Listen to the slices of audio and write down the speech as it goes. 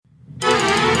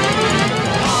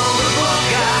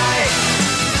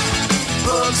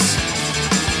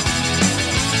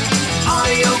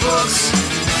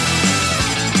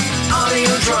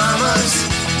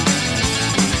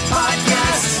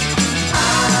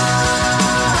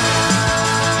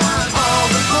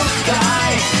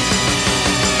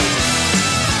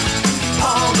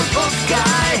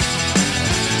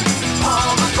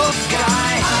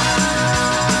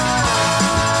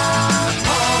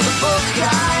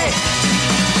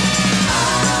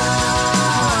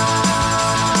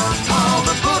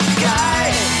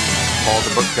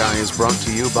Guy is brought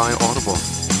to you by Audible.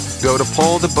 Go to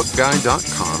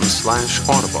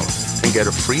paulthebookguy.com/audible and get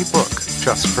a free book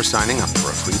just for signing up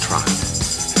for a free trial.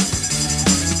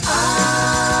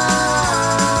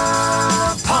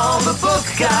 Paul the Book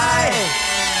Guy.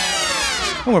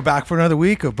 And we're back for another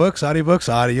week of books, audiobooks,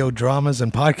 audio dramas,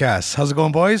 and podcasts. How's it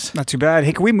going, boys? Not too bad.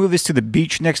 Hey, can we move this to the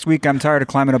beach next week? I'm tired of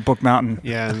climbing up Book Mountain.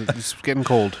 Yeah, it's getting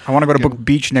cold. I want to go to Book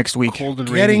Beach next week. Cold and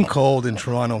Getting rainy. cold in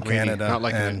Toronto, Canada. Not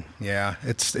liking and yeah,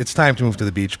 it's time to move to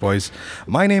the beach, boys.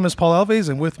 My name is Paul Alves,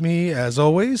 and with me, as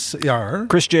always, are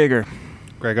Chris Jager.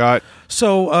 Greg Ott.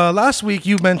 So last week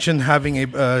you mentioned having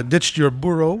a ditched your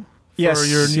burro for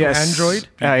your new Android.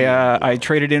 I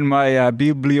traded in my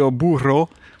Biblio Burro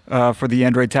for the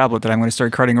Android tablet that I'm going to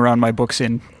start carting around my books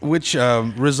in. Which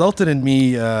resulted in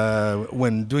me,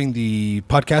 when doing the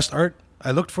podcast art, I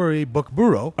looked for a book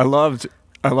burro. I love the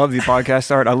podcast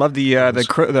art. I love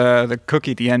the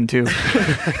cookie at the end too.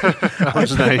 That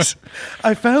was nice.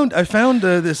 I found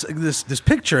this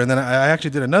picture, and then I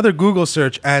actually did another Google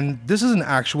search, and this is an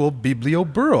actual Biblio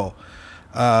burro.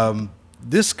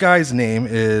 This guy's name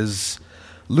is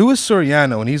Luis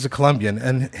Soriano, and he's a Colombian,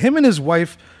 and him and his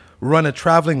wife run a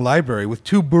traveling library with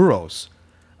two burros.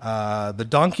 The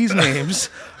donkeys' names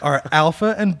are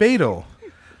Alpha and Beto.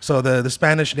 So the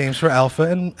Spanish names for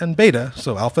Alpha and Beta,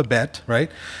 so alphabet, right?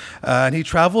 And he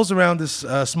travels around this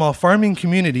small farming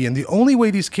community, and the only way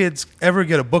these kids ever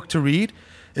get a book to read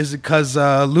is because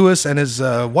Luis and his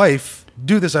wife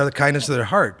do this out of the kindness of their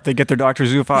heart. They get their Dr.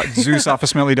 Zeus off a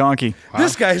smelly donkey. Wow.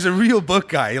 This guy is a real book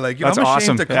guy. Like, That's I'm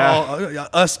awesome. ashamed to call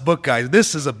us book guys.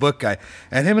 This is a book guy.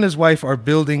 And him and his wife are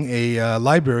building a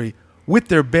library with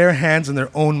their bare hands and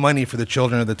their own money for the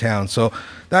children of the town. So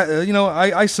that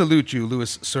I salute you,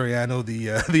 Luis Soriano,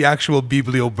 the actual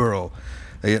Biblio burro.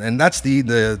 And that's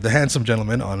the handsome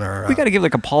gentleman on our... We got to give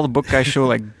like a Paul the Book Guy show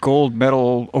like gold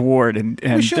medal award, and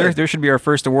there should be our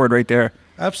first award right there.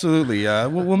 Absolutely.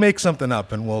 We'll make something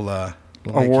up, and we'll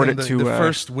award make it him to the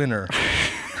first winner.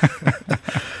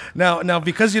 Now,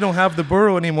 because you don't have the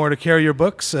burro anymore to carry your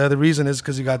books, the reason is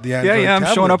because you got the Android tablet.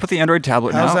 I'm showing up with the Android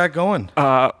tablet now. How's that going?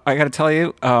 I got to tell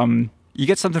you, you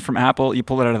get something from Apple, you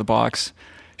pull it out of the box.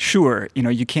 Sure,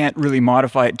 you can't really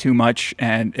modify it too much,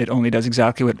 and it only does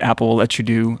exactly what Apple will let you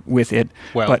do with it.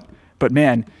 Well. But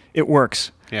man, it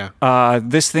works. Yeah.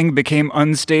 This thing became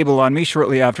unstable on me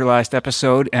shortly after last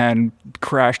episode and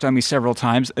crashed on me several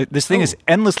times. This thing is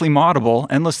endlessly moddable,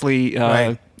 endlessly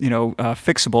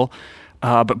fixable.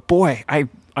 But boy, I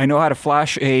know how to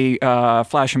flash a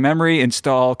memory,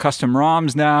 install custom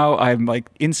ROMs now. I'm like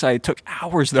inside. It took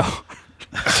hours though.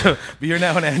 But you're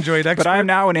now an Android expert. But I'm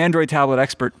now an Android tablet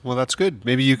expert. Well, that's good.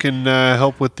 Maybe you can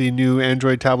help with the new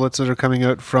Android tablets that are coming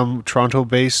out from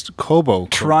Toronto-based Kobo.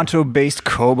 Toronto-based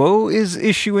Kobo is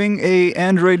issuing a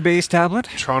Android-based tablet.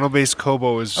 Toronto-based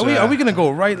Kobo is... Are we going to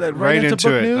go right into book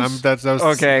it? news?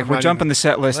 Okay, we're jumping the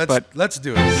set list, let's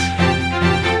do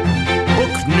it.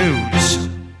 Book news.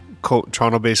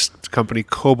 Toronto-based company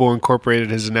Kobo Incorporated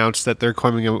has announced that they're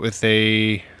coming out with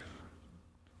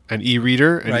an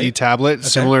e-reader, an e-tablet,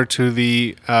 similar to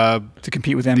the... to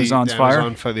compete with Amazon's Fire?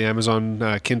 The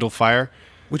Amazon Kindle Fire.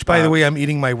 Which, by the way, I'm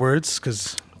eating my words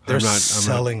because they're I'm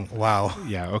selling... Wow.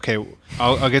 Yeah, okay.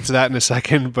 I'll get to that in a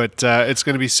second, but it's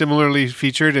going to be similarly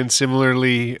featured and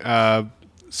similarly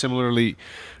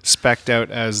spec'd out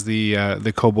as the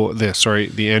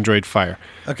Android Fire.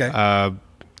 Okay.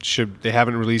 They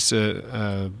haven't released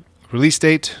a release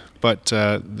date, but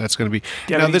that's going to be...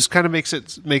 This kind of makes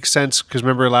sense, because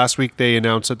remember last week they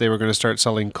announced that they were going to start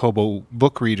selling Kobo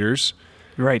book readers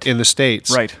in the States.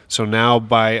 Right. So now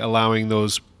by allowing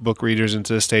those book readers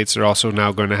into the States, they're also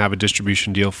now going to have a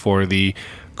distribution deal for the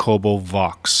Kobo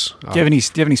Vox. Do you have any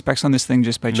specs on this thing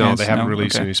just by chance? No, they haven't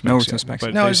released any specs No yet, specs.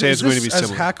 but Now, they say is it's going to this be as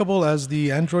similar. hackable as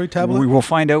the Android tablet? We will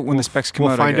find out when the specs come out.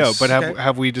 We'll find out, but Okay.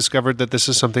 have we discovered that this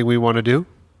is something we want to do?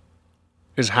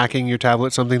 Is hacking your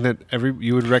tablet something that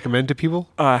you would recommend to people?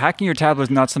 Hacking your tablet is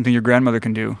not something your grandmother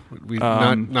can do. We're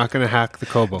not going to hack the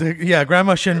Kobo.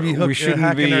 Grandma shouldn't be We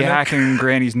shouldn't be hacking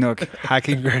Granny's Nook.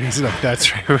 Hacking Granny's Nook.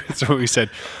 That's right. That's what we said.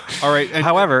 All right. And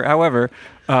However,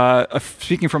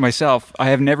 speaking for myself,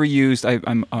 I have never used.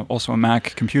 I'm also a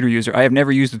Mac computer user. I have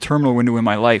never used a terminal window in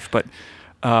my life, but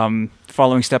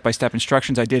following step-by-step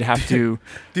instructions, I did have to.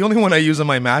 The only one I use on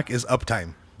my Mac is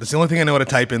Uptime. That's the only thing I know how to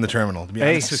type in the terminal. To be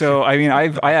honest with you. So I mean,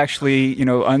 I actually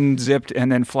unzipped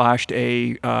and then flashed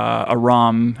a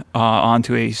ROM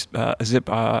onto a zip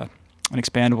an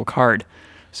expandable card.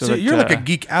 So you're like a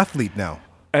geek athlete now.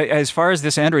 As far as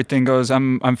this Android thing goes,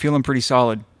 I'm feeling pretty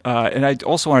solid. And I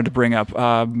also wanted to bring up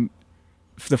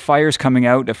the Fire's coming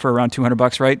out for around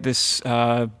 $200, right? This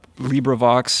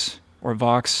LibriVox or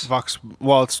Vox. Vox.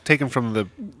 Well, it's taken from the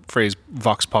phrase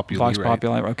Vox Populi. Vox right?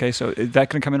 Populi. Okay, so is that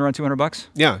going to come in around $200?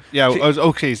 Yeah.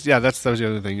 Okay. Yeah, that was the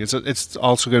other thing. It's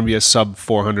also going to be a sub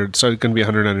 400, so it's going to be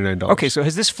 $199. Okay, so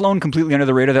has this flown completely under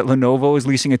the radar that Lenovo is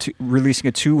releasing a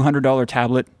 $200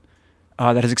 tablet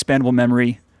that has expandable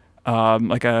memory,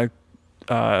 like a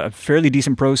fairly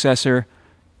decent processor?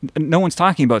 No one's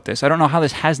talking about this. I don't know how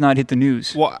this has not hit the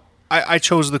news. Well, I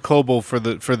chose the Kobo for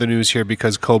the news here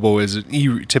because Kobo is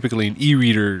typically an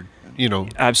e-reader.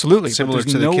 Absolutely. Similar but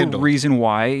to there's the no Kindle. reason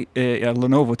why a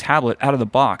Lenovo tablet out of the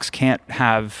box can't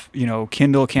have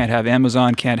Kindle, can't have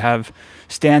Amazon, can't have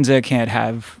Stanza, can't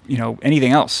have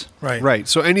anything else. Right.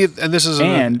 So this is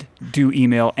and do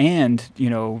email and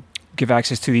give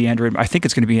access to the Android. I think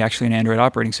it's going to be actually an Android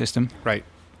operating system. right.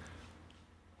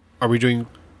 Are we doing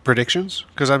predictions?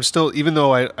 Because I'm still, even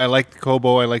though I like the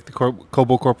Kobo, I like the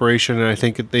Kobo Corporation, and I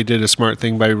think they did a smart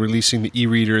thing by releasing the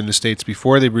e-reader in the States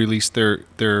before they released their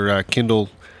Kindle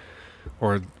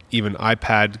or even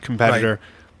iPad competitor. Right.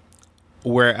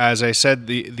 Whereas I said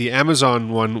the Amazon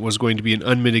one was going to be an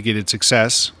unmitigated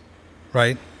success.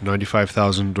 Right.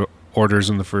 95,000 orders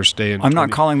in the first day. And I'm not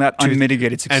calling that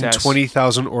unmitigated success. And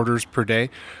 20,000 orders per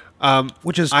day.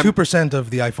 Which is 2%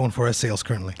 of the iPhone 4S sales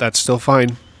currently. That's still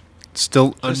fine.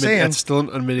 Still saying. that's still an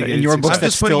unmitigated In your success. books,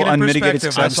 that's still unmitigated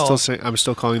success. I'm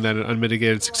still calling that an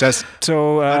unmitigated success.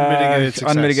 So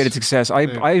unmitigated success.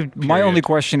 My only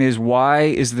question is, why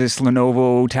is this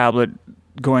Lenovo tablet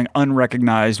going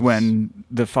unrecognized when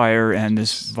the Fire and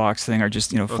this Vox thing are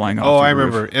just flying off? Oh, the I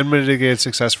roof? remember unmitigated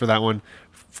success for that one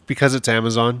because it's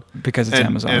Amazon. Because it's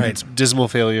Amazon, and right. it's dismal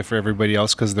failure for everybody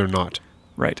else because they're not.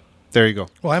 Right. There you go.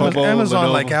 Well, Kobo, Amazon,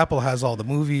 Lenovo. like Apple, has all the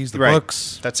movies, the Right.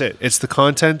 books. That's it. It's the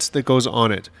content that goes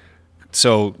on it.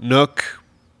 So Nook,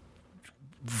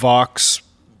 Vox,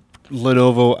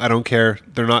 Lenovo, I don't care.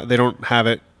 They don't have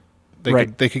it.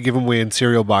 They could give them away in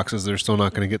cereal boxes. They're still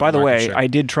not going to get. By the market way, share. I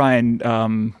did try and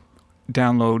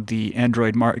download the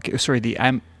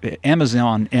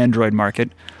Amazon Android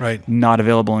Market. Right. Not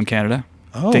available in Canada.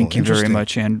 Oh, Thank you very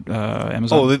interesting. much,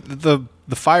 Amazon. Oh,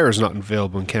 the Fire is not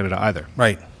available in Canada either.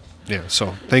 Right. Yeah.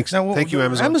 So thank you,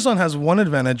 Amazon. Amazon has one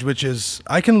advantage, which is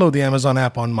I can load the Amazon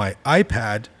app on my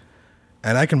iPad,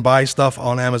 and I can buy stuff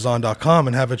on Amazon.com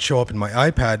and have it show up in my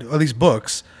iPad, at least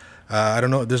books. I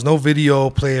don't know. There's no video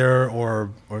player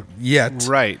or yet.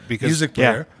 Right, because music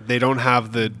player. they don't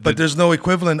have the But there's no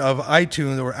equivalent of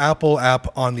iTunes or Apple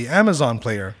app on the Amazon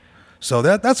player. So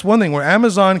that's one thing where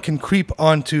Amazon can creep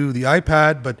onto the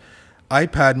iPad, but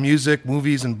iPad music,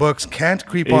 movies, and books can't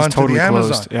creep It is onto totally the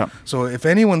Amazon. closed, yeah. So if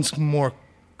anyone's more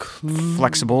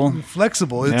Flexible.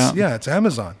 it's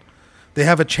Amazon. They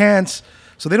have a chance,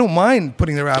 so they don't mind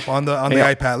putting their app on the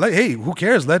Yeah. iPad. Like, hey, who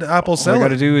cares? Let Apple All sell they it. got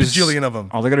to do is bajillion of them.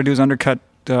 All they got to do is undercut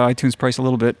iTunes price a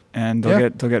little bit, and Yeah.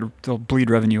 they'll bleed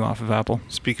revenue off of Apple.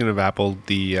 Speaking of Apple,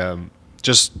 the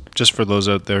just for those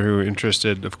out there who are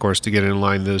interested, of course, to get in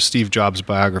line, the Steve Jobs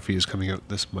biography is coming out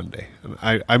this Monday,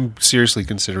 and I'm seriously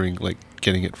considering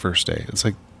getting it first day. It's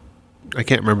like I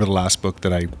can't remember the last book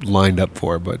that I lined up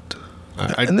for, but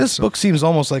And this book seems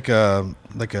almost like a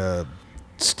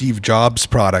Steve Jobs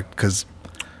product because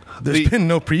there's been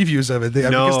no previews of it. I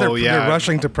guess they're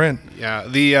rushing to print. Yeah,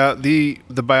 the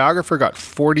biographer got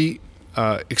 40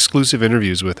 exclusive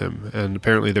interviews with him, and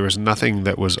apparently there was nothing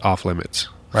that was off limits.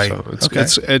 Right.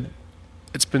 So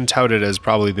it's been touted as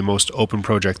probably the most open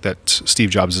project that Steve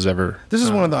Jobs has ever. This is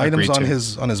one of the items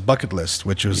agreed on his bucket list,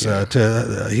 which was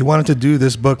he wanted to do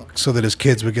this book so that his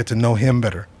kids would get to know him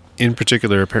better. In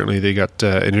particular, apparently they got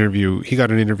an interview. He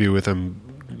got an interview with him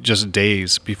just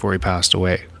days before he passed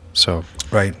away. So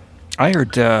Right. I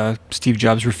heard Steve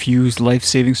Jobs refused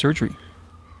life-saving surgery.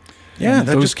 Yeah, And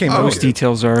that just came out. Those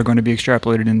details are going to be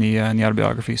extrapolated in the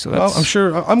autobiography. So that's. Well, I'm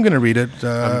sure I'm going to read it.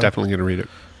 I'm definitely going to read it.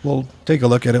 We'll take a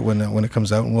look at it when it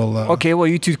comes out, and we'll. Okay, well,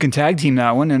 you two can tag team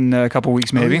that one in a couple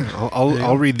weeks, maybe.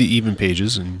 I'll read the even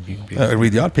pages and you can be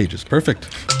read the odd pages. Perfect.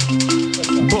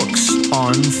 Books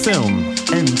on film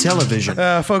and television.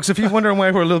 Folks, if you're wondering why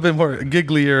we're a little bit more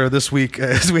gigglier this week,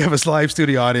 is we have a live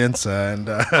studio audience, and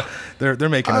they're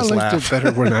making us liked laugh. it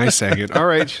better when I sang it. All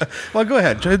right. Well, go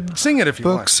ahead. Sing it if you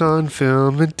Books on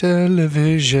film and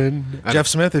television. want. Jeff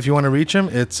Smith, if you want to reach him,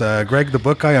 it's Greg the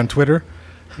Book Guy on Twitter.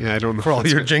 Yeah, I don't know For all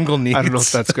your jingle needs. I don't know if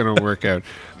that's going to work out.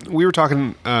 We were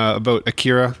talking about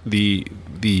Akira, the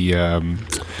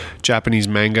Japanese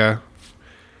manga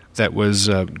that was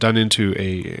done into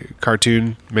a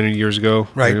cartoon many years ago.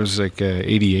 Right. It was like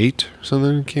 88 or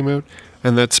something it came out.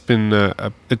 And that's been,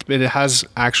 it has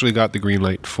actually got the green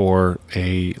light for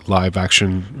a live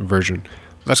action version.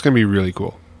 That's going to be really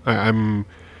cool. I'm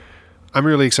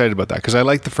really excited about that because I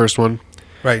like the first one.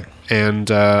 Right.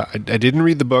 And I didn't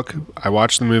read the book. I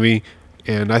watched the movie,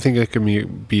 and I think it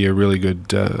can be a really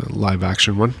good live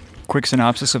action one. Quick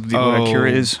synopsis of what Akira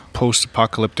is.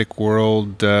 Post-apocalyptic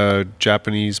world,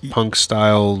 Japanese punk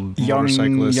style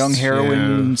motorcyclist. Young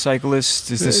heroin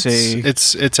cyclist. Is this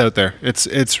it's out there.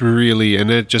 It's really, and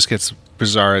it just gets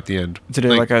bizarre at the end. Is it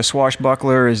like a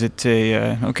swashbuckler? Is it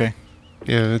a okay?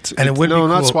 Yeah, it would be cool.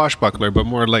 Not swashbuckler, but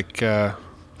more like. It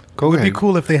would be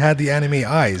cool if they had the anime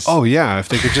eyes. Oh yeah, if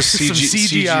they could just some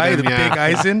CGI, the big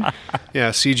eyes in.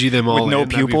 Yeah, CG them all with no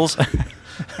pupils.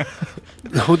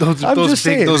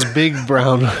 Those big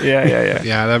brown. Yeah.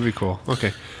 Yeah, that'd be cool.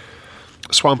 Okay.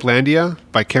 Swamplandia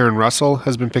by Karen Russell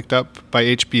has been picked up by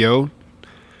HBO.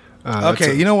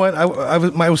 Okay, you know what?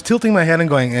 I was tilting my head and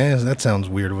going, that sounds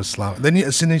weird with Slump. Then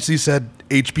as soon as you said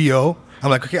HBO, I'm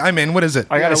like, okay, I'm in. What is it?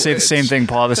 I gotta say the same thing,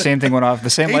 Paul. The same thing went off. The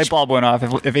same light bulb went off.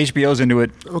 If HBO's into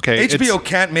it, okay. HBO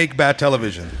can't make bad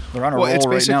television. They're on a roll it's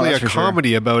right now. basically a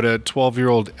comedy about a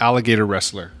 12-year-old alligator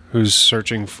wrestler who's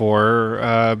searching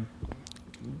for.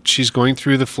 She's going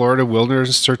through the Florida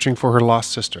wilderness searching for her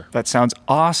lost sister. That sounds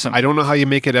awesome. I don't know how you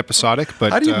make it episodic,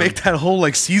 but how do you make that whole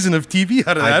season of TV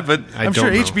out of that? But I'm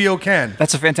sure HBO can.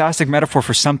 That's a fantastic metaphor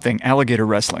for something. Alligator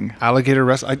wrestling. Alligator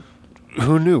wrestling.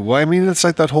 Who knew? Well, I mean, it's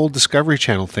like that whole Discovery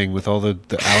Channel thing with all the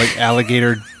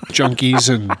alligator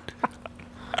junkies and.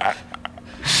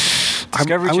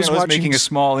 Discovery Channel is making a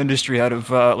small industry out of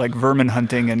vermin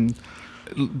hunting and.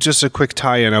 Just a quick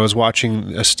tie-in. I was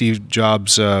watching a Steve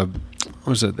Jobs. What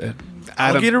was it?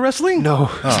 Alligator wrestling? No.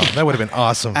 Oh, that would have been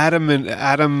awesome. Adam,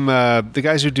 the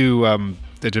guys who do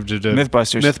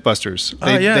Mythbusters.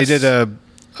 Mythbusters. Yes. They did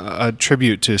a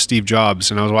tribute to Steve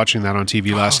Jobs, and I was watching that on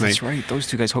TV last night. That's right. Those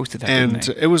two guys hosted that, and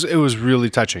didn't they? it was really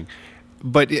touching.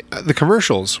 But the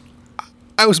commercials,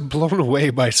 I was blown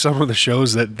away by some of the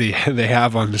shows that they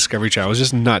have on Discovery Channel. It was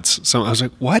just nuts. So I was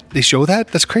like, what? They show that?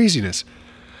 That's craziness.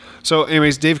 So,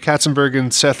 anyways, Dave Katzenberg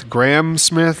and Seth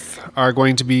Grahame-Smith are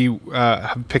going to be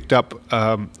have picked up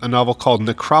a novel called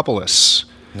Necropolis,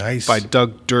 nice, by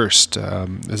Doug Durst.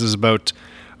 This is about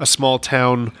a small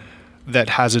town that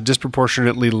has a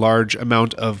disproportionately large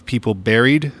amount of people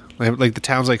buried. Like the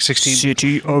town's 16.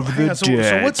 City of the Dead.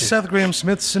 So what's Seth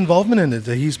Grahame-Smith's involvement in it?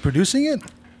 He's producing it?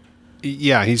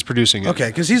 Yeah, he's producing it. Okay,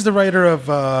 because he's the writer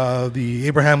of the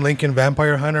Abraham Lincoln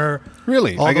Vampire Hunter.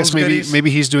 Really? I guess maybe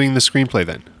he's doing the screenplay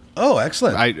then. Oh,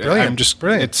 excellent! I'm just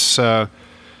brilliant. It's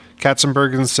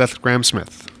Katzenberg and Seth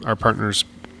Grahame-Smith, our partners.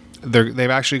 They've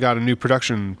actually got a new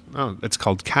production. Oh, it's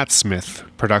called Catsmith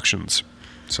Productions.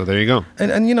 So there you go.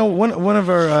 And one of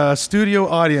our studio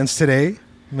audience today,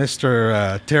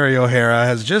 Mr. Terry O'Hara,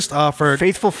 has just offered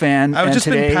faithful fan. I've just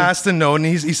been passed a note, and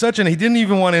he's such he didn't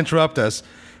even want to interrupt us.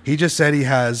 He just said he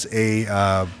has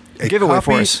a giveaway copy,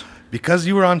 for us because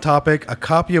you were on topic. A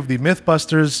copy of the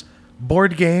MythBusters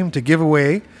board game to give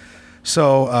away.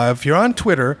 So if you're on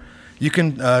Twitter, you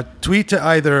can tweet to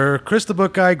either Chris the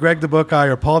Book Guy, Greg the Book Guy,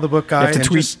 or Paul the Book Guy. You have to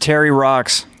tweet Terry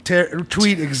Rocks.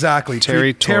 Tweet exactly.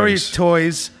 Terry Toys.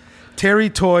 Terry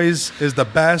Toys is the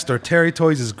best, or Terry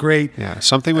Toys is great. Yeah,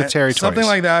 something with Terry Toys. Something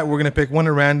like that. We're gonna pick one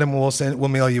at random. We'll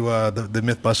mail you the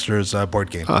MythBusters board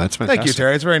game. Oh, that's fantastic. Thank you,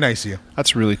 Terry. It's very nice of you.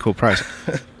 That's a really cool prize.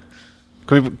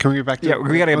 Can we get back to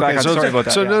we got to get back. I'm sorry about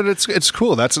that. So no, it's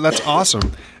cool. That's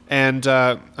awesome. And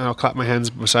I'll clap my hands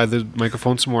beside the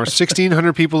microphone some more.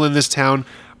 1,600 people in this town,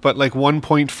 but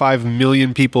 1.5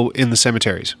 million people in the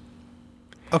cemeteries.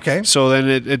 Okay. So then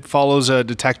it follows a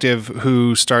detective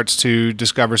who starts to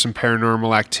discover some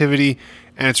paranormal activity,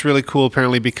 and it's really cool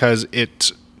apparently because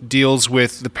it deals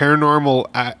with the paranormal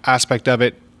aspect of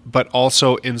it, but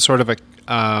also in sort of a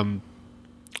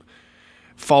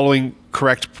following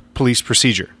correct police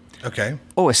procedure. Okay.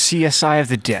 Oh, a CSI of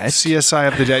the Dead? CSI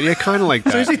of the Dead. Yeah, kind of like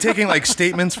that. So is he taking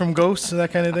statements from ghosts and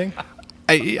that kind of thing?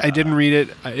 I didn't read it.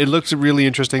 It looks really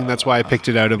interesting. That's why I picked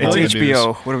it out of all the HBO.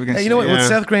 news. What are we going to say? You know what? With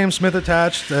Seth Grahame-Smith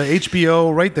attached,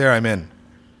 HBO, right there, I'm in.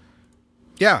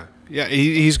 Yeah.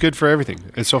 He's good for everything.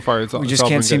 And so far, we just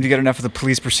can't seem to get enough of the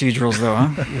police procedurals, though,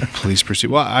 huh? Police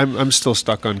procedure. Well, I'm still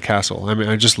stuck on Castle. I mean,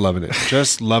 I'm just loving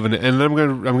it. And I'm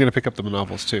gonna pick up the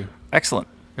novels too. Excellent.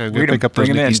 And I'm gonna pick up those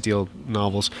Nikki Steele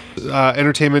novels.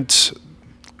 Entertainment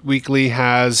Weekly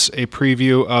has a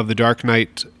preview of The Dark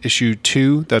Knight issue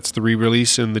 2. That's the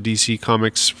re-release in the DC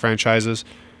Comics franchises,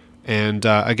 and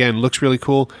again, looks really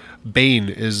cool. Bane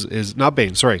is not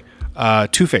Bane. Sorry,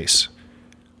 Two-Face.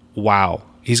 Wow.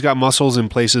 He's got muscles in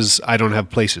places I don't have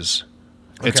places.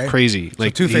 Okay. It's crazy. So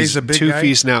Two-Face is a big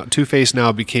guy? Two-Face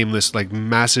now became this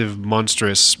massive,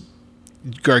 monstrous,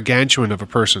 gargantuan of a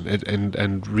person,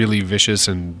 and really vicious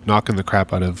and knocking the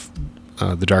crap out of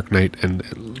the Dark Knight. And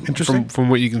Interesting. From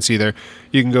what you can see there,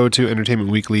 you can go to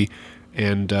Entertainment Weekly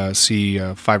and see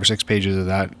 5 or 6 pages of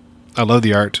that. I love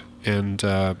the art, and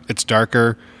it's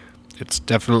darker. It's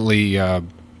definitely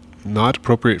not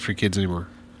appropriate for kids anymore.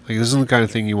 Like, this isn't the kind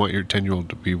of thing you want your 10-year-old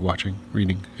to be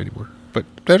reading anymore. But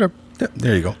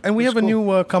there you go. And we have a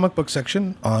new comic book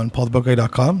section on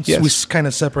paulthebookguy.com. So Yes. we kind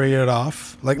of separated it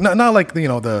off, like not like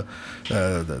the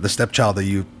stepchild that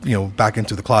you back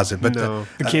into the closet, but No.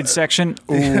 The kids section.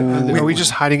 Ooh. Are we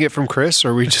just hiding it from Chris, or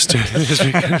are we just doing this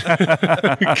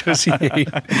because he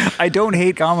hates? I don't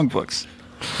hate comic books.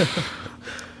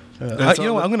 That's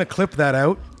I'm all- going to clip that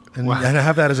out and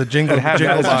have that as a jingle. And have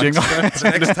that as a box. jingle. So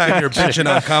next time you're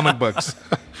bitching on comic books,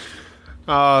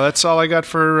 That's all I got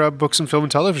for books and film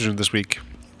and television this week.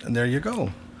 and there you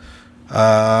go.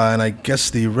 And I guess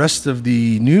the rest of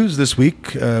the news this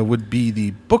week would be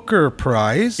the Booker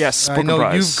Prize. Yes, I Booker know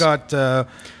Prize. you've got a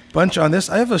bunch on this.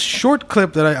 I have a short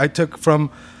clip that I took from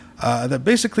that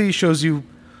basically shows you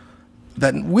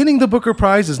that winning the Booker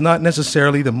Prize is not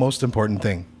necessarily the most important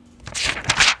thing.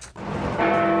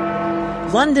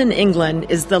 London, England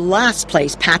is the last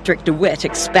place Patrick DeWitt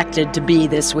expected to be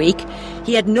this week.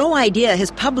 He had no idea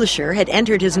his publisher had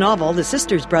entered his novel, The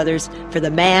Sisters Brothers, for the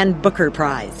Man Booker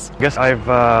Prize. I guess I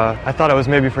thought it was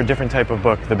maybe for a different type of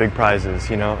book, the big prizes,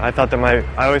 you know. I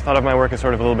always thought of my work as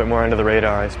sort of a little bit more under the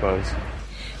radar, I suppose.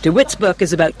 DeWitt's book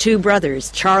is about two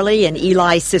brothers, Charlie and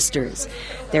Eli Sisters.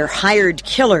 They're hired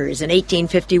killers in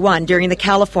 1851 during the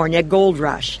California Gold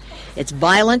Rush. It's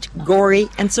violent, gory,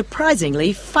 and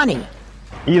surprisingly funny.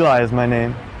 Eli is my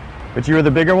name. But you were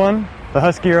the bigger one? The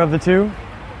huskier of the two?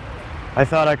 I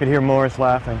thought I could hear Morris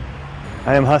laughing.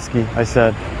 I am husky, I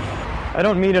said. I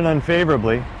don't mean it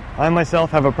unfavorably. I myself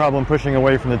have a problem pushing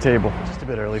away from the table. Just a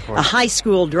bit early for A it. high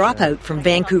school dropout from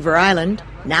Vancouver Island,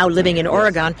 now living in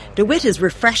Oregon, DeWitt is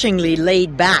refreshingly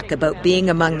laid back about being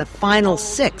among the final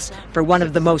 6 for one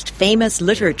of the most famous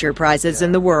literature prizes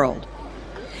in the world.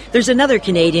 There's another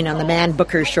Canadian on the Man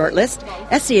Booker shortlist.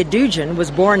 Essia Dugan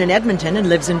was born in Edmonton and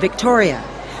lives in Victoria.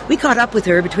 We caught up with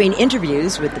her between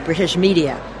interviews with the British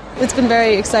media. It's been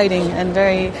very exciting and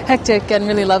very hectic and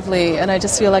really lovely, and I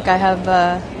just feel like I have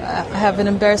an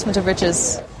embarrassment of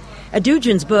riches.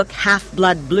 Adujan's book,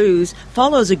 Half-Blood Blues,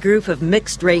 follows a group of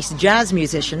mixed-race jazz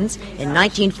musicians in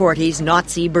 1940s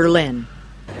Nazi Berlin.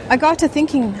 I got to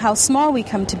thinking how small we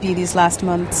come to be these last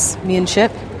months, me and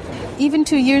Chip. Even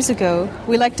 2 years ago,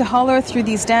 we liked to holler through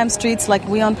these damn streets like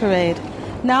we on parade.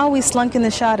 Now we slunk in the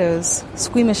shadows,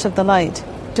 squeamish of the light.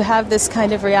 To have this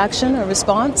kind of reaction or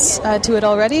response to it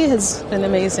already has been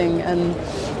amazing. And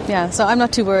yeah, so I'm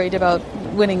not too worried about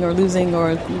winning or losing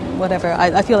or whatever.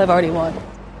 I feel I've already won.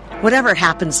 Whatever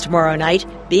happens tomorrow night,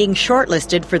 being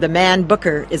shortlisted for the Man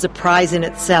Booker is a prize in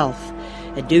itself.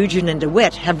 Adujan and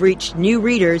DeWitt have reached new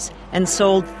readers and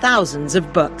sold thousands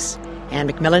of books. Anne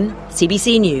McMillan,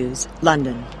 CBC News,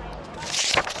 London.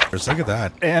 Look at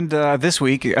that. And this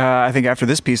week, I think after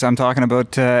this piece, I'm talking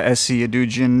about Essia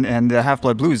Dugan and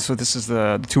Half-Blood Blues. So this is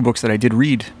the 2 books that I did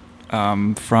read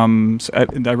from.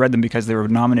 I read them because they were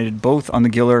nominated both on the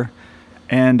Giller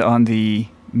and on the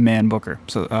Man Booker.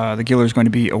 So the Giller is going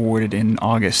to be awarded in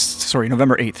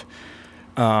November 8th.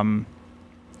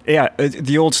 Yeah,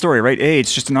 the old story, right? Hey,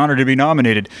 it's just an honor to be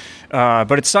nominated.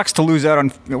 But it sucks to lose out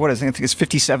on, I think it's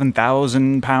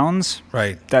 £57,000.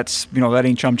 Right. That's, that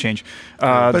ain't chump change.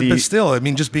 But still, I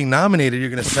mean, just being nominated, you're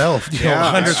going to sell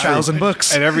 100,000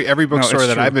 books. And every bookstore it's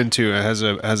that true. I've been to has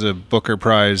a Booker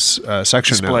Prize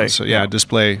section Display. now. So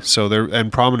display. So they're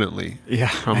and prominently. Yeah, I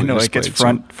prominently know. It gets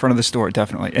displayed, front of the store,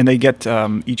 definitely. And they get,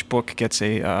 each book gets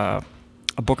a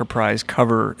Booker Prize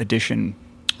cover edition.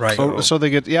 Right. So they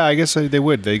get, I guess they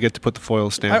would. They get to put the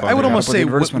foil stamp on I would it. almost put the say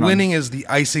advertisement on. winning is the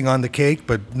icing on the cake,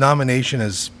 but nomination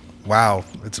is, wow,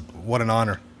 what an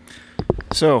honor.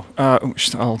 So,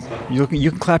 you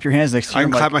can clap your hands next to I your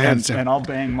can clap mic my hands, and yeah. I'll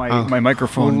bang my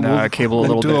microphone cable a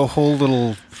We'll little do bit. a whole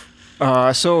little.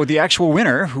 So the actual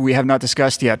winner, who we have not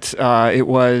discussed yet, it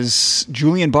was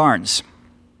Julian Barnes.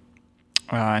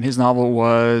 And his novel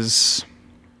was...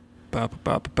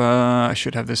 I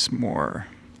should have this more...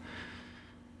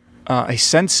 A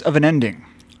Sense of an Ending.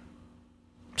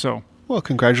 So... Well,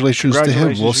 congratulations to him. We'll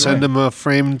Congratulations, send right. him a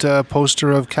framed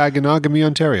poster of Kaganagami,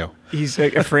 Ontario. He's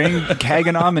a framed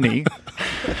Kaganamini.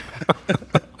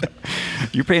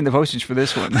 You're paying the postage for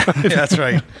this one. Yeah, that's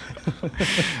right.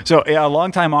 So, a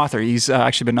longtime author. He's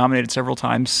actually been nominated several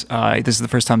times. This is the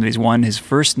first time that he's won his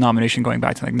first nomination going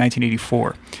back to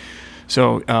 1984.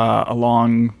 So, a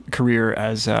long career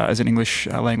as an English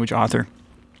language author.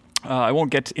 I won't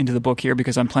get into the book here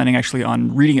because I'm planning actually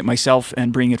on reading it myself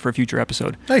and bringing it for a future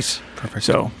episode. Nice. Perfect.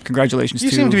 So, congratulations You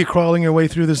to... seem to be crawling your way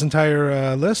through this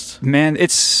entire list. Man,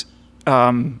 it's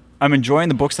I'm enjoying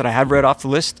the books that I have read off the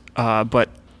list, but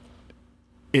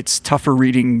it's tougher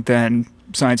reading than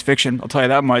science fiction. I'll tell you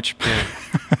that much. Yeah.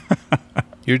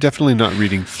 You're definitely not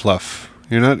reading fluff.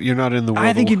 You're not in the world.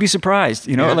 I think you'd be surprised.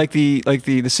 Like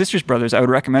the Sisters Brothers, I would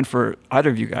recommend for either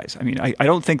of you guys. I mean, I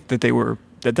don't think that they were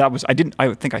that was. I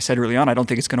think I said early on, I don't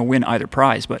think it's going to win either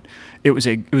prize, but it was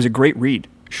a great read.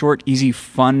 Short, easy,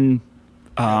 fun.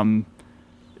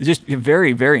 Just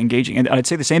very, very engaging. And I'd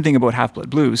say the same thing about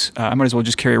Half-Blood Blues. I might as well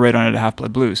just carry it right on into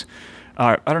Half-Blood Blues.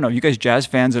 I don't know. You guys jazz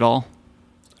fans at all?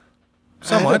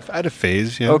 Somewhat. I had a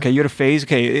phase, yeah. Okay, you had a phase.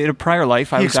 Okay, in a prior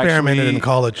life, I experimented in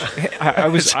college. I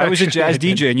was a jazz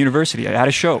DJ in university. I had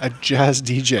a show. A jazz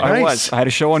DJ. I had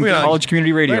a show on college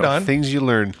community radio. Right on. Things you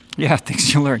learn. Yeah,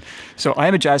 things you learn. So I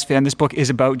am a jazz fan. This book is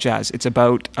about jazz. It's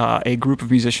about a group of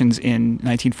musicians in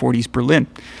 1940s Berlin.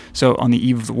 So on the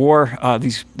eve of the war,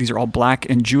 these are all black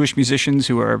and Jewish musicians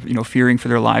who are fearing for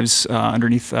their lives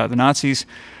underneath the Nazis.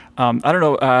 I don't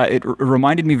know. It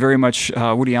reminded me very much.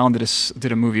 Woody Allen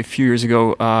did a movie a few years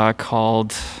ago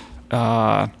called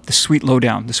The Sweet and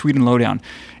Lowdown,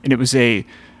 and it was a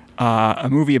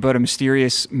movie about a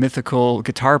mysterious mythical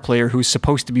guitar player who's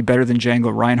supposed to be better than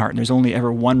Django Reinhardt. And there's only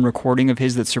ever one recording of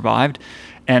his that survived,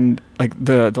 and like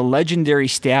the legendary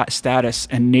status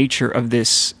and nature of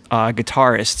this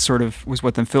guitarist sort of was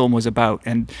what the film was about.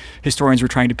 And historians were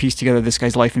trying to piece together this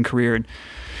guy's life and career. And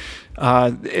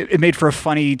it made for a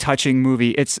funny, touching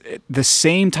movie. It's the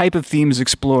same type of themes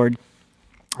explored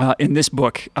in this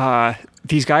book.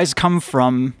 These guys come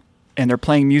from, and they're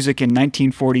playing music in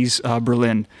 1940s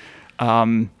Berlin.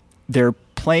 They're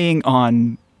playing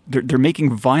on, they're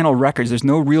making vinyl records. There's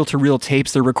no reel-to-reel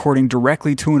tapes. They're recording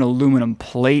directly to an aluminum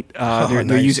plate.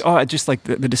 They're using, just like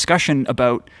the discussion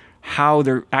about how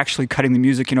they're actually cutting the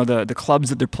music, the clubs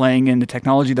that they're playing in, the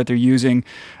technology that they're using,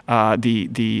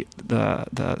 the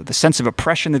sense of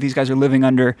oppression that these guys are living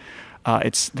under.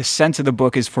 It's the sense of the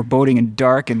book is foreboding and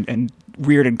dark and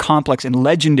weird and complex and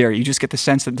legendary. You just get the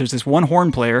sense that there's this one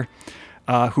horn player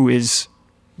who is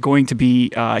going to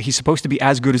be, he's supposed to be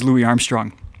as good as Louis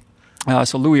Armstrong.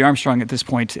 So Louis Armstrong at this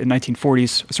point in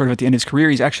 1940s, sort of at the end of his career,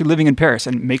 he's actually living in Paris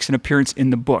and makes an appearance in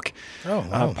the book. Oh,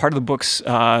 wow. Part of the book's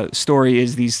story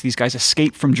is these guys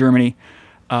escape from Germany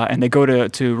and they go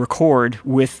to record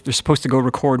with, they're supposed to go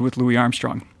record with Louis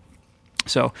Armstrong.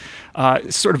 So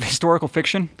it's sort of historical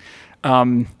fiction.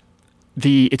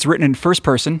 It's written in first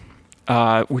person,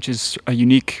 which is a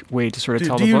unique way to sort of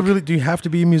tell the book. Do you have to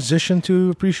be a musician to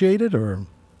appreciate it, or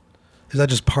is that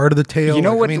just part of the tale? You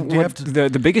know what?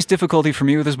 The biggest difficulty for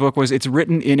me with this book was it's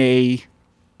written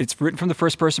from the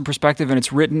first person perspective, and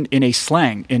it's written in a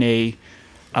slang,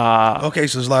 okay,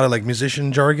 so there's a lot of like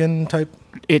musician jargon type.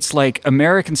 It's like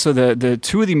American. So the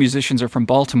two of the musicians are from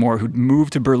Baltimore who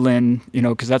moved to Berlin,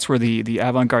 because that's where the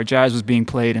avant-garde jazz was being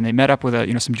played, and they met up with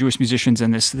some Jewish musicians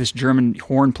and this German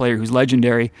horn player who's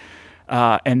legendary.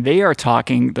 And they are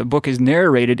talking. The book is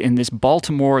narrated in this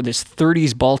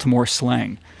 30s Baltimore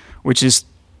slang, which is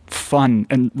fun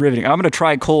and riveting. I'm going to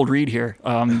try a cold read here.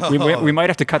 We might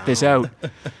have to cut this out,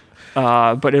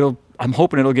 but I'm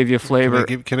hoping it'll give you a flavor.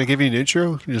 Can I give you an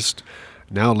intro? Just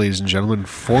now, ladies and gentlemen,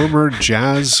 former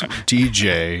jazz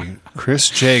DJ Chris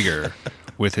Jager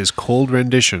with his cold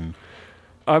rendition.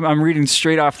 I'm reading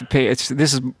straight off the page.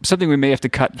 This is something we may have to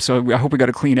cut, so I hope we got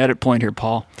a clean edit point here,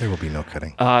 Paul. There will be no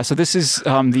cutting. So this is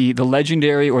the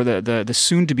legendary, or the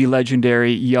soon-to-be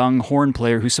legendary young horn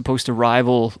player who's supposed to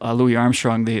rival Louis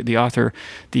Armstrong, the author.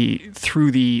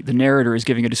 Through the narrator is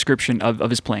giving a description of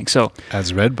his playing. So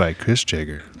as read by Chris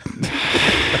Jager.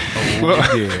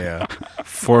 Oh, yeah.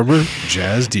 Former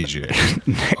jazz DJ.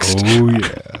 Next. Oh,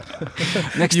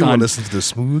 yeah. Next You on, will listen to the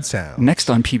smooth sound. Next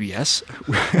on PBS,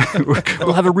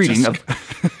 we'll have a reading of...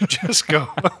 Just go.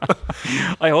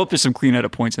 I hope there's some clean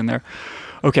edit points in there.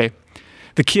 Okay.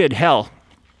 The kid, Hell,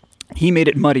 he made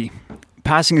it muddy.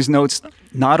 Passing his notes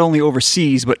not only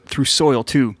overseas, but through soil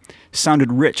too.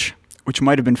 Sounded rich, which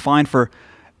might have been fine for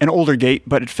an older gate,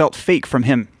 but it felt fake from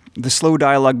him. The slow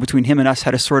dialogue between him and us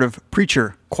had a sort of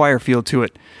preacher, choir feel to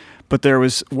it. But there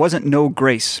wasn't no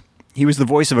grace. He was the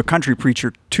voice of a country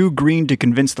preacher, too green to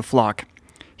convince the flock.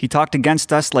 He talked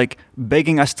against us like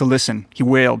begging us to listen. He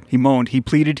wailed, he moaned, he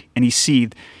pleaded, and he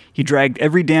seethed. He dragged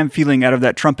every damn feeling out of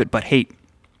that trumpet but hate.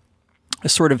 A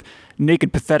sort of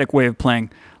naked, pathetic way of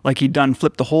playing, like he'd done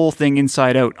flipped the whole thing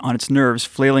inside out on its nerves,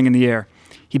 flailing in the air.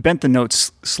 He bent the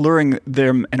notes, slurring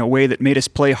them in a way that made us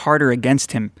play harder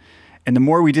against him. And the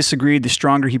more we disagreed, the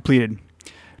stronger he pleaded.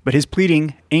 But his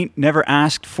pleading ain't never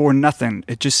asked for nothing.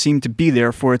 It just seemed to be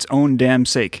there for its own damn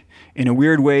sake. In a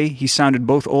weird way, he sounded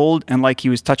both old and like he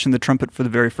was touching the trumpet for the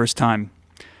very first time.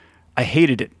 I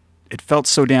hated it. It felt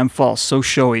so damn false, so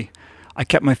showy. I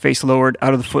kept my face lowered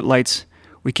out of the footlights.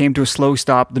 We came to a slow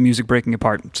stop, the music breaking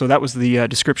apart. So that was the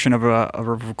description of a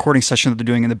recording session that they're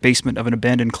doing in the basement of an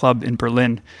abandoned club in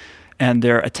Berlin. And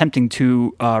they're attempting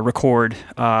to record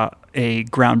a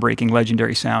groundbreaking,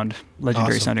 legendary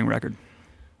sounding record.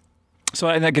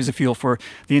 So that gives a feel for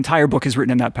the entire book is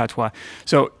written in that patois.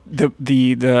 So the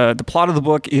plot of the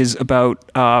book is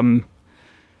about the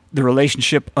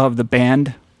relationship of the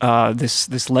band,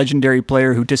 this legendary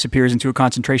player who disappears into a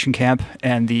concentration camp,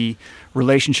 and the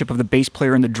relationship of the bass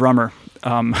player and the drummer,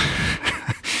 who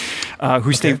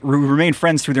remain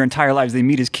friends through their entire lives. They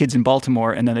meet as kids in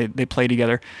Baltimore, and then they play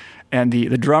together. And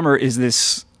the drummer is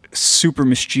this super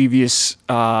mischievous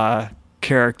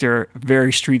character,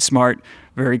 very street smart,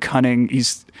 very cunning.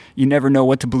 You never know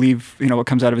what to believe, what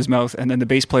comes out of his mouth. And then the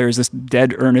bass player is this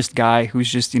dead earnest guy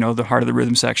who's just, the heart of the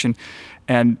rhythm section.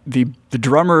 And the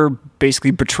drummer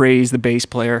basically betrays the bass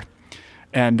player.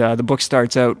 And the book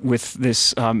starts out with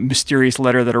this mysterious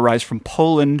letter that arrives from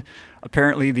Poland.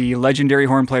 Apparently, the legendary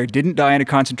horn player didn't die in a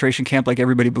concentration camp like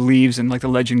everybody believes, and like the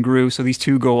legend grew. So these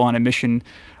two go on a mission.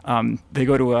 They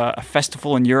go to a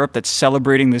festival in Europe that's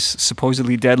celebrating this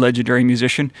supposedly dead legendary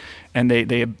musician, and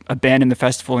they abandon the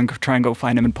festival and try and go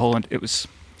find him in Poland. It was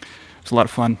a lot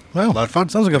of fun. Wow, a lot of fun.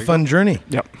 Sounds like a fun journey.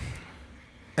 Yep.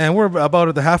 And we're about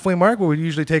at the halfway mark where we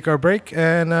usually take our break.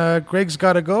 And Greg's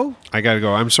got to go. I got to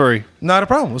go. I'm sorry. Not a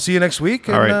problem. We'll see you next week.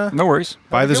 All right. No worries.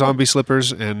 Buy the zombie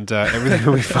slippers and everything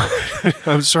will be fine.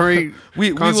 I'm sorry,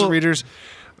 constant readers.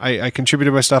 I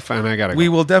contributed my stuff and I got to go. We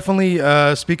will definitely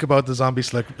speak about the zombie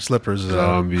slippers.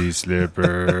 Zombie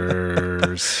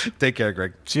slippers. Take care,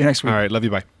 Greg. See you next week. All right. Love you.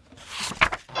 Bye.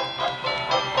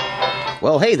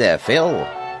 Well, hey there, Phil.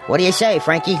 What do you say,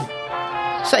 Frankie?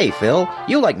 Say, Phil,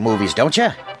 you like movies, don't you?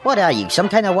 What are you, some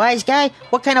kind of wise guy?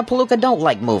 What kind of palooka don't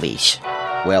like movies?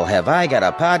 Well, have I got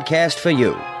a podcast for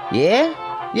you. Yeah?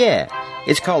 Yeah.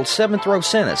 It's called Seventh Row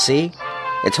Center, see?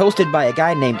 It's hosted by a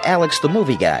guy named Alex the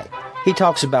Movie Guy. He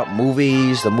talks about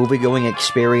movies, the movie-going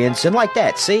experience, and like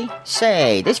that, see?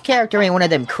 Say, this character ain't one of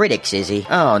them critics, is he?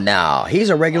 Oh, no. He's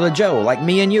a regular Joe like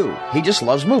me and you. He just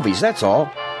loves movies, that's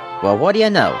all. Well, what do you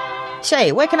know?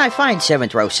 Say, where can I find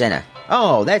Seventh Row Center?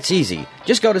 Oh, that's easy.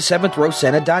 Just go to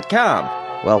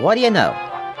seventhrowcenter.com. Well, what do you know?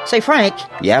 Say, Frank.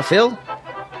 Yeah, Phil?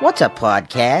 What's a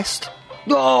podcast?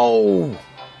 Oh!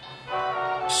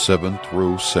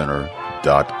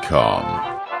 seventhrowcenter.com.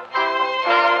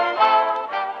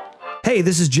 Hey,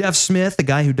 this is Jeff Smith, the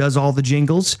guy who does all the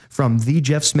jingles from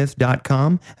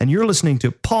thejeffsmith.com, and you're listening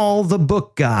to Paul the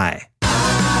Book Guy.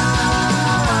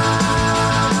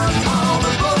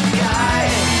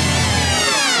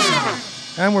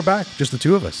 And we're back, just the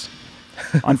two of us.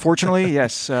 Unfortunately,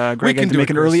 yes. Greg had to make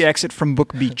an early exit from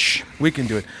Book Beach. We can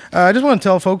do it. I just want to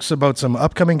tell folks about some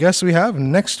upcoming guests we have.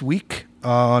 Next week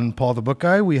on Paul the Book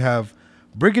Guy, we have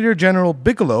Brigadier General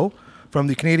Bigelow from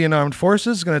the Canadian Armed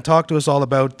Forces going to talk to us all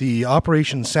about the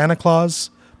Operation Santa Claus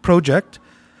project.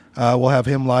 We'll have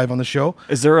him live on the show.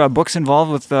 Is there books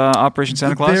involved with Operation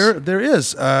Santa Claus? There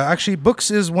is. Actually, books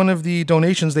is one of the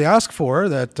donations they ask for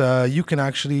that you can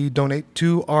actually donate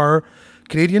to our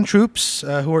Canadian troops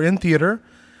who are in theater.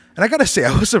 And I got to say,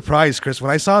 I was surprised, Chris,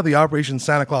 when I saw the Operation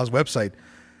Santa Claus website.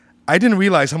 I didn't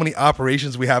realize how many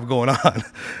operations we have going on.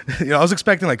 I was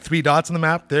expecting like 3 dots on the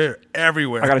map. They're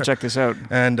everywhere. I got to check this out.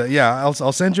 And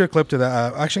I'll send you a clip to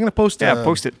that. Actually, I'm going to post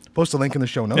post it. Post a link in the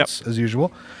show notes, as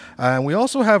usual. And we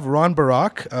also have Ron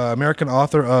Barak, American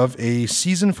author of A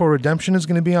Season for Redemption, is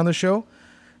going to be on the show.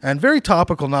 And very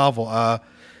topical novel.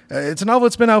 It's a novel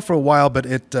that's been out for a while, but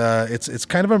it's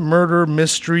kind of a murder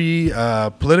mystery,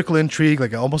 political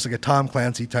intrigue, almost like a Tom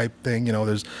Clancy type thing.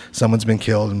 There's someone's been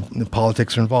killed and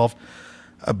politics are involved.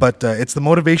 But it's the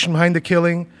motivation behind the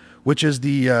killing, which is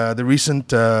the recent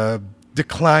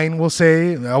decline, we'll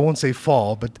say. I won't say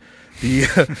fall, but the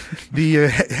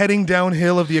heading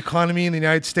downhill of the economy in the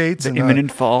United States. The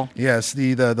imminent fall. Yes,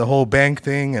 the whole bank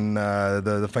thing and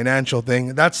the financial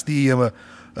thing. That's the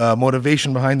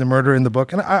motivation behind the murder in the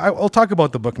book. And I'll talk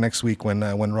about the book next week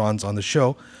when Ron's on the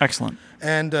show. Excellent.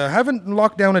 And haven't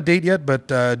locked down a date yet, but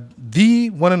the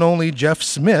one and only Jeff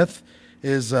Smith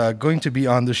is going to be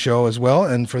on the show as well.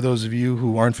 And for those of you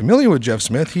who aren't familiar with Jeff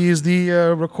Smith, he is the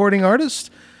recording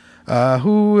artist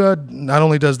who not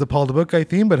only does the Paul the Book Guy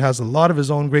theme, but has a lot of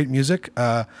his own great music.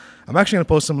 I'm actually going to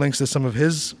post some links to some of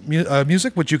his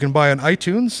music, which you can buy on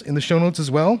iTunes in the show notes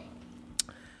as well.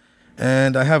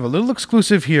 And I have a little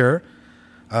exclusive here.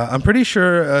 I'm pretty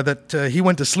sure that he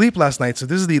went to sleep last night. So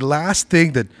this is the last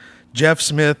thing that Jeff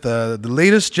Smith, the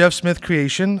latest Jeff Smith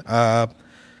creation.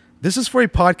 This is for a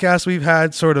podcast we've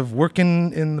had sort of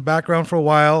working in the background for a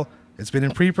while. It's been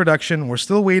in pre-production. We're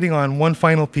still waiting on one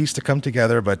final piece to come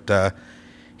together, but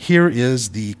here is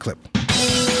the clip.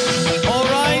 All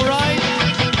right.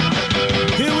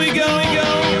 Here we go.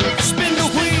 Spin the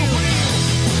wheel.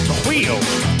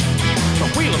 The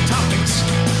wheel of topics.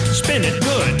 Spin it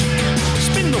good.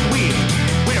 Spin the wheel.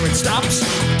 Where it stops,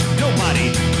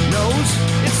 nobody knows.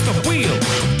 It's the wheel.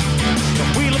 The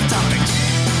wheel of topics.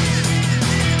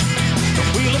 The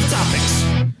wheel of topics.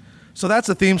 So that's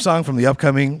the theme song from the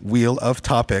upcoming Wheel of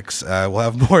Topics. We'll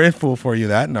have more info for you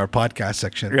that in our podcast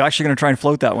section. You're actually going to try and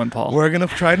float that one, Paul. We're going to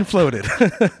try and float it.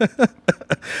 It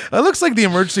looks like the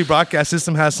emergency broadcast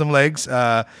system has some legs.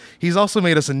 He's also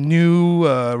made us a new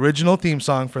original theme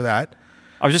song for that.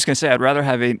 I was just going to say, I'd rather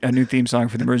have a new theme song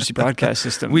for the emergency broadcast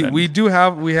system. We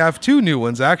have two new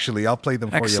ones, actually. I'll play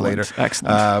them for you later.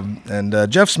 Excellent.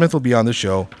 And Jeff Smith will be on the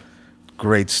show.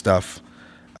 Great stuff.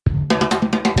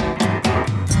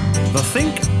 The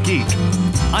Think Geek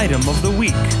item of the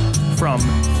week from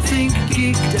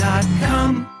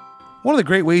thinkgeek.com. One of the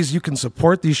great ways you can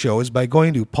support these shows is by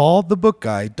going to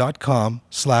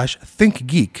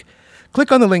paulthebookguy.com/thinkgeek.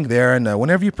 Click on the link there, and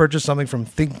whenever you purchase something from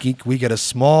ThinkGeek, we get a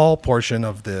small portion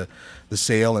of the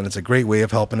sale, and it's a great way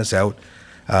of helping us out.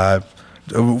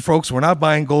 Folks, we're not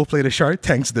buying gold-plated Shark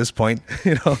Tanks at this point.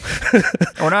 We're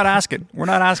not asking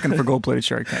for gold-plated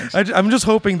Shark Tanks. I'm just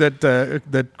hoping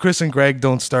that Chris and Greg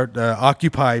don't start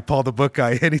Occupy Paul the Book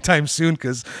Guy anytime soon,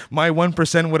 because my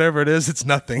 1%, whatever it is, it's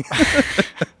nothing.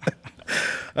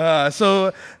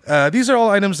 So these are all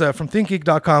items from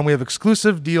thinkgeek.com. We have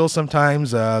exclusive deals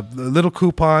sometimes, little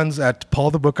coupons at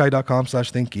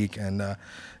paulthebookguy.com/thinkgeek, and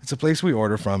it's a place we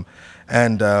order from.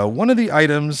 And one of the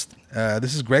items,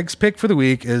 this is Greg's pick for the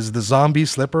week, is the zombie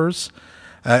slippers.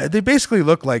 They basically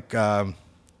look like two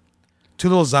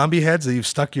little zombie heads that you've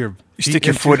stuck your You stick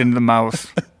your foot into the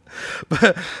mouth.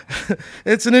 But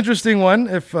it's an interesting one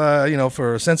if,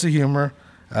 for a sense of humor.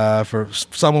 For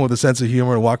someone with a sense of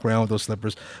humor to walk around with those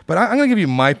slippers. But I'm going to give you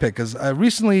my pick, because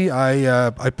recently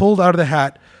I pulled out of the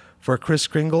hat for Kris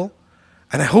Kringle,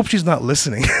 and I hope she's not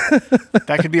listening.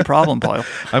 That could be a problem, Paul.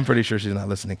 I'm pretty sure she's not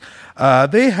listening.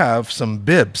 They have some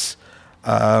bibs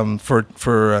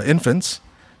for infants.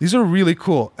 These are really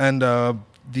cool. And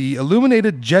the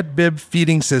illuminated jet bib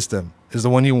feeding system is the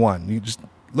one you want. You just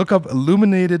look up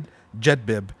illuminated jet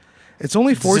bib. It's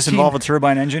only 14. Does this involve a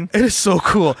turbine engine? It is so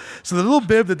cool. So the little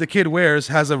bib that the kid wears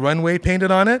has a runway painted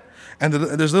on it, and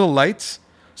there's little lights.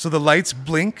 So the lights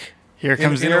blink. Here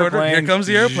comes the airplane. Here comes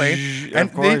the airplane. And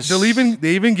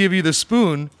they even give you the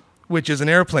spoon, which is an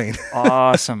airplane.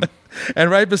 Awesome.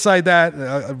 And right beside that,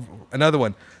 another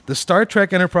one. The Star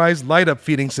Trek Enterprise light-up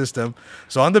feeding system.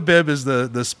 So on the bib is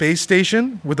the space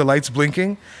station with the lights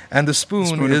blinking, and the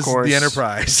spoon is the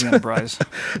Enterprise.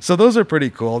 So those are pretty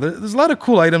cool. There's a lot of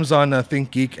cool items on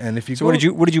ThinkGeek, and if you what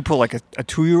did you pull, like a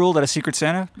 2-year-old at a Secret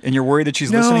Santa, and you're worried that she's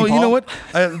listening? No, you know what?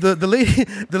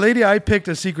 The lady I picked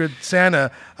a Secret Santa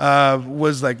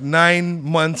was like 9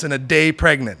 months and a day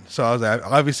pregnant. So I was like,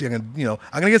 obviously I'm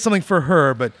gonna get something for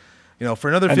her, but. For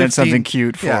another $15, then something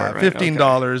cute for right? $15.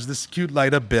 Okay. This cute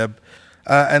light up bib,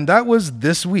 and that was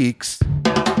this week's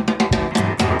The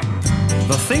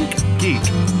Think Geek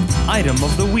item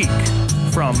of the week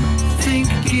from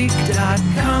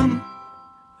thinkgeek.com.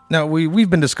 Now we've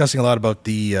been discussing a lot about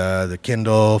the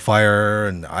Kindle Fire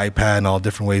and iPad and all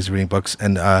different ways of reading books,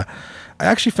 and I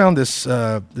actually found this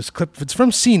clip. It's from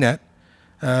CNET.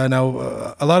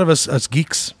 Now a lot of us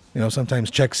geeks, sometimes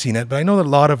check CNET, but I know that a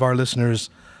lot of our listeners.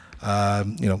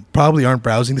 Probably aren't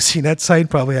browsing the CNET site.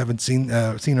 Probably haven't seen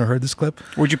or heard this clip.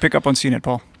 Where'd you pick up on CNET,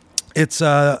 Paul? It's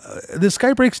this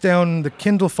guy breaks down the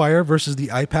Kindle Fire versus the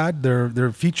iPad,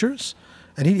 their features,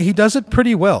 and he does it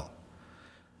pretty well.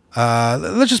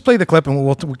 Let's just play the clip, and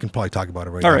we can probably talk about it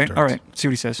right after. All right. See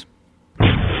what he says.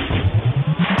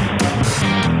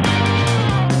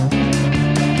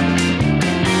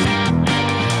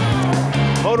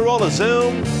 Motorola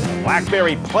Zoom,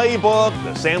 BlackBerry Playbook,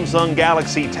 the Samsung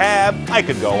Galaxy Tab, I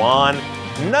could go on.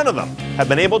 None of them have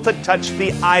been able to touch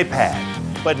the iPad.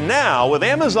 But now, with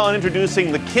Amazon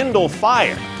introducing the Kindle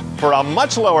Fire for a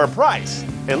much lower price,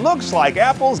 it looks like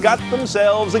Apple's got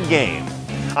themselves a game.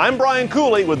 I'm Brian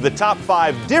Cooley with the top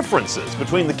 5 differences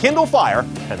between the Kindle Fire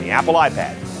and the Apple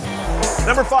iPad.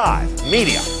 Number 5,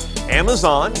 media.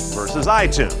 Amazon versus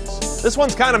iTunes. This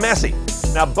one's kind of messy.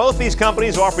 Now, both these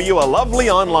companies offer you a lovely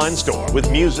online store with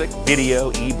music,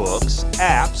 video, ebooks,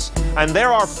 apps, And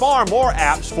there are far more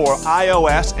apps for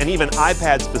iOS and even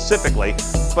iPad specifically,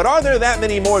 but are there that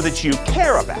many more that you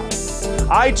care about?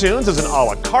 iTunes is an a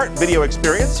la carte video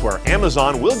experience where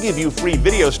Amazon will give you free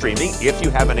video streaming if you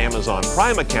have an Amazon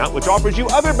Prime account, which offers you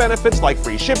other benefits like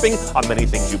free shipping on many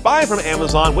things you buy from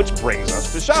Amazon, which brings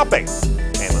us to shopping.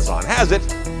 Amazon has it,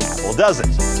 Apple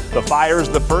doesn't. The Fire is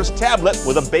the first tablet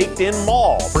with a baked-in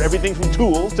mall for everything from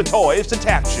tools to toys to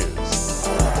tap shoes.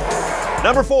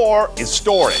 Number 4 is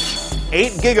storage.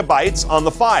 8 gigabytes on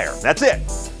the Fire. That's it.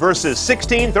 Versus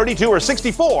 16, 32, or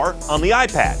 64 on the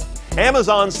iPad.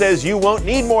 Amazon says you won't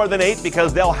need more than 8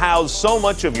 because they'll house so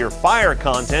much of your Fire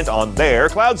content on their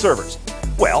cloud servers.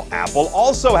 Well, Apple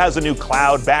also has a new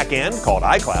cloud backend called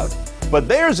iCloud, but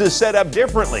theirs is set up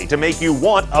differently to make you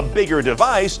want a bigger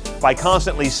device by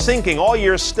constantly syncing all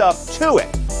your stuff to it.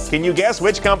 Can you guess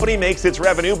which company makes its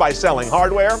revenue by selling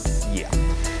hardware? Yeah.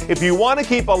 If you want to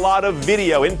keep a lot of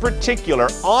video in particular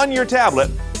on your tablet,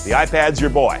 the iPad's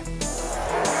your boy.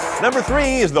 Number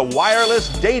 3 is the wireless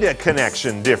data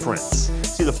connection difference.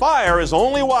 See, the Fire is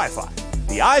only Wi-Fi.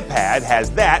 The iPad has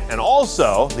that and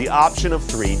also the option of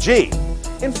 3G.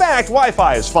 In fact,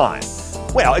 Wi-Fi is fine.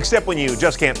 Well, except when you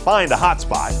just can't find a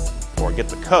hotspot, or get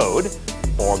the code,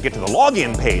 or get to the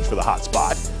login page for the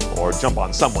hotspot, or jump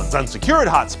on someone's unsecured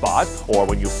hotspot, or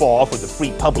when you fall for the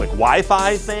free public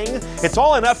Wi-Fi thing. It's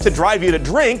all enough to drive you to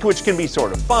drink, which can be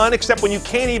sort of fun, except when you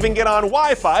can't even get on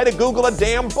Wi-Fi to Google a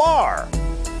damn bar.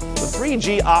 The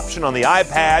 3G option on the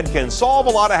iPad can solve a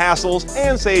lot of hassles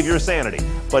and save your sanity,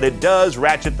 but it does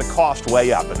ratchet the cost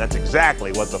way up, and that's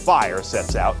exactly what the Fire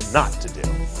sets out not to do.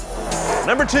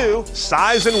 Number 2,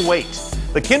 size and weight.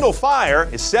 The Kindle Fire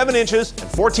is 7 inches and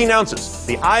 14 ounces.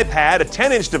 The iPad, a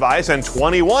 10-inch device, and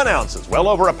 21 ounces, well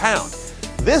over a pound.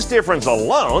 This difference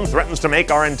alone threatens to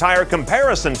make our entire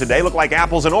comparison today look like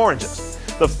apples and oranges.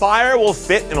 The Fire will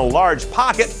fit in a large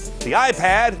pocket, the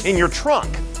iPad in your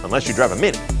trunk, unless you drive a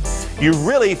Mini. You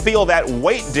really feel that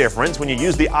weight difference when you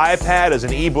use the iPad as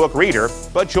an ebook reader,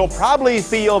 but you'll probably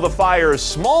feel the Fire's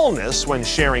smallness when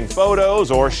sharing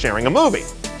photos or sharing a movie.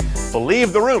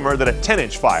 Believe the rumor that a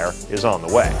 10-inch Fire is on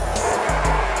the way.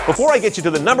 Before I get you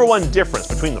to the number 1 difference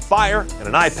between the Fire and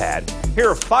an iPad, here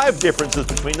are 5 differences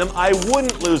between them I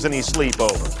wouldn't lose any sleep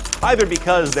over. Either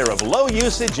because they're of low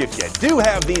usage if you do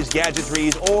have these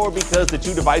gadgetries, or because the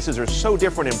two devices are so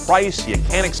different in price you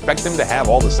can't expect them to have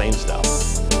all the same stuff.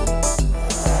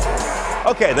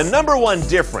 Okay, the number 1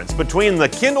 difference between the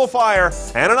Kindle Fire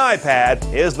and an iPad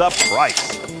is the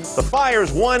price. The Fire's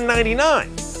 $199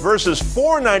 versus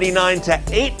 $499 to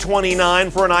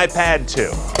 $829 for an iPad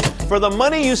 2. For the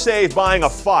money you save buying a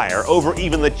Fire over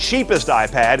even the cheapest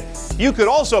iPad, you could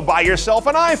also buy yourself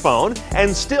an iPhone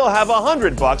and still have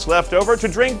 $100 left over to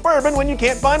drink bourbon when you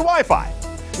can't find Wi-Fi.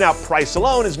 Now, price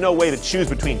alone is no way to choose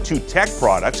between 2 tech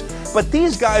products, but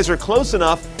these guys are close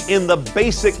enough in the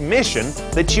basic mission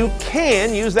that you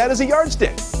can use that as a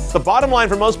yardstick. The bottom line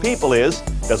for most people is,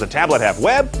 does a tablet have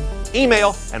web,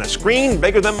 email, and a screen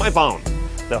bigger than my phone?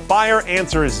 The Fire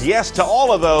answers yes to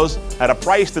all of those at a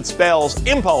price that spells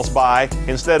impulse buy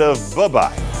instead of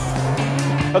bye-bye.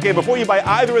 Okay, before you buy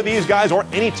either of these guys or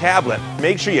any tablet,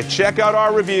 make sure you check out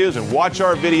our reviews and watch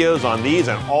our videos on these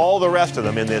and all the rest of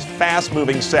them in this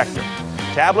fast-moving sector.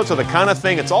 Tablets are the kind of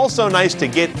thing it's also nice to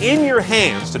get in your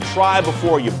hands to try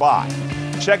before you buy.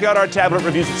 Check out our tablet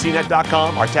reviews at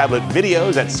CNET.com, our tablet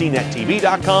videos at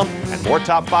CNETTV.com, and more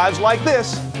top 5s like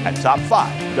this at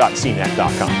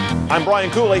top5.cnet.com. I'm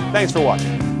Brian Cooley. Thanks for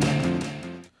watching.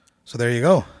 So there you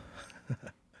go.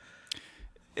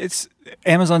 It's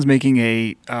Amazon's making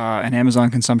an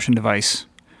Amazon consumption device.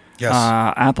 Yes.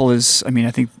 Apple is,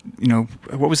 I think,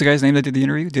 what was the guy's name that did the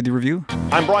interview, did the review?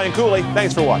 I'm Brian Cooley.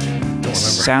 Thanks for watching. Don't remember.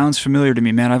 Sounds familiar to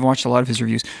me, man. I've watched a lot of his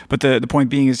reviews. But the point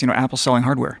being is, Apple's selling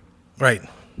hardware. Right.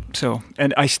 So,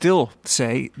 and I still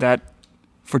say that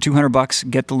for $200,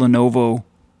 get the Lenovo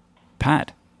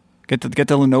pad. Get the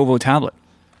Lenovo tablet.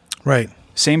 Right.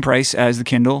 Same price as the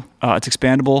Kindle. It's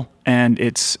expandable, and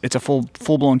it's a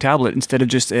full-blown tablet instead of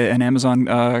just an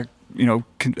Amazon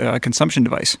consumption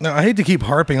device. Now, I hate to keep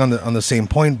harping on the same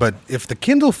point, but if the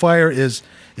Kindle Fire is,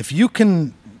 if you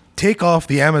can take off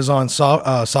the Amazon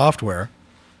software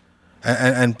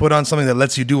and put on something that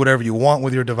lets you do whatever you want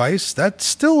with your device,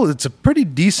 it's a pretty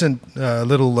decent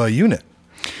little unit.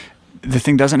 The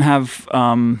thing doesn't have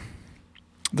a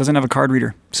card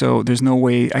reader, so there's no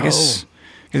way. I guess.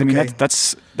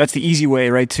 Because that's the easy way,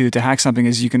 right? To hack something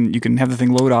is you can have the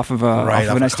thing load off of an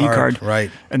SD card, right?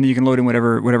 And then you can load in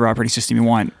whatever operating system you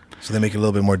want. So they make it a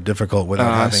little bit more difficult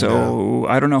without having. So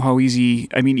I don't know how easy.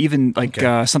 Even like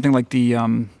something like the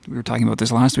we were talking about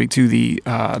this last week too. The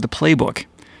Playbook.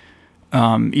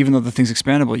 even though the thing's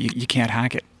expandable, you can't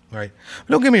hack it. Right.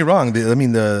 Don't get me wrong.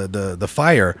 The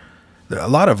Fire, a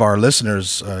lot of our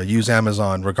listeners use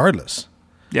Amazon regardless.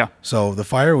 Yeah. So the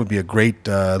Fire would be a great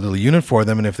little unit for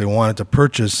them, and if they wanted to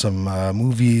purchase some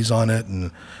movies on it,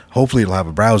 and hopefully it'll have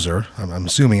a browser. I'm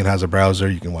assuming it has a browser.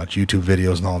 You can watch YouTube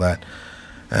videos and all that.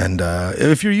 And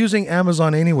if you're using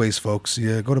Amazon anyways, folks,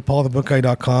 you go to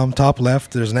paulthebookguy.com. Top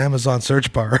left, there's an Amazon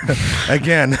search bar.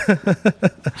 Again.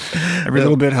 Every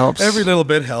little bit helps. Every little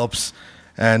bit helps.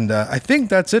 And I think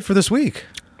that's it for this week.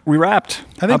 We wrapped.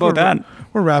 How about that?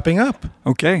 We're wrapping up.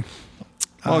 Okay.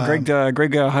 Well,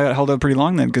 Greg held up pretty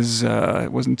long then, because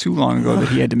it wasn't too long ago that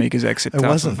he had to make his exit. It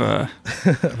wasn't. From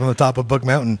the top of Book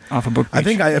Mountain. Off of Book Beach. I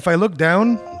think if I look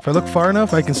down, if I look far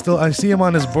enough, I see him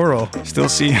on his burro. Still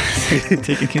see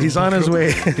taking He's on his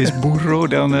way. His burro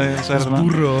down the side of the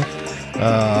mountain. Burro.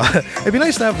 It'd be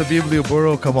nice to have the Biblio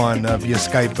Burro come on via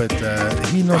Skype, but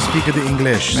he no speak of the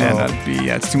English. Man, so,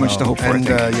 it's too much to hope for. And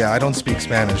I don't speak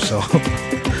Spanish, so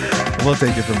we'll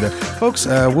take it from there. Folks,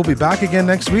 we'll be back again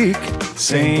next week.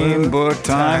 Same book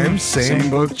time, same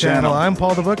book channel. I'm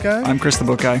Paul the Book Guy. I'm Chris the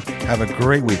Book Guy. Have a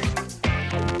great week.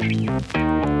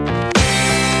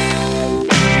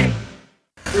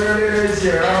 There it is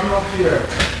here. I'm up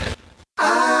here.